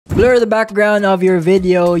Blur the background of your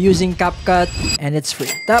video using Capcut and it's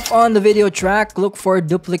free. Tap on the video track, look for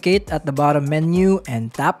duplicate at the bottom menu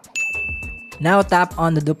and tap. Now tap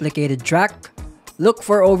on the duplicated track. Look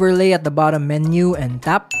for overlay at the bottom menu and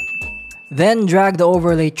tap. Then drag the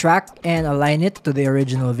overlay track and align it to the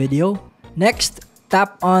original video. Next,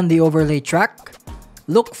 tap on the overlay track.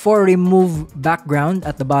 Look for remove background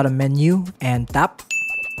at the bottom menu and tap.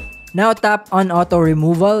 Now tap on auto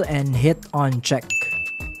removal and hit on check.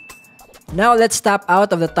 Now let's tap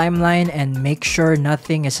out of the timeline and make sure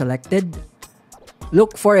nothing is selected.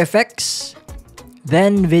 Look for effects,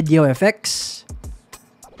 then video effects,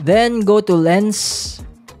 then go to lens,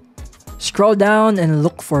 scroll down and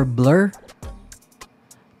look for blur.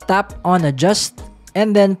 Tap on adjust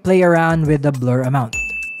and then play around with the blur amount.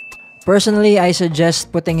 Personally, I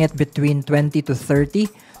suggest putting it between 20 to 30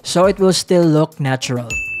 so it will still look natural.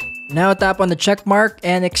 Now tap on the check mark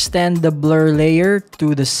and extend the blur layer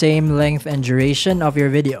to the same length and duration of your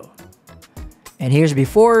video. And here's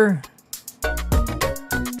before.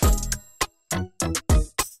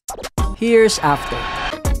 Here's after.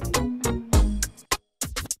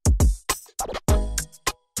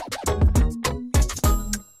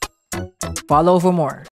 Follow for more.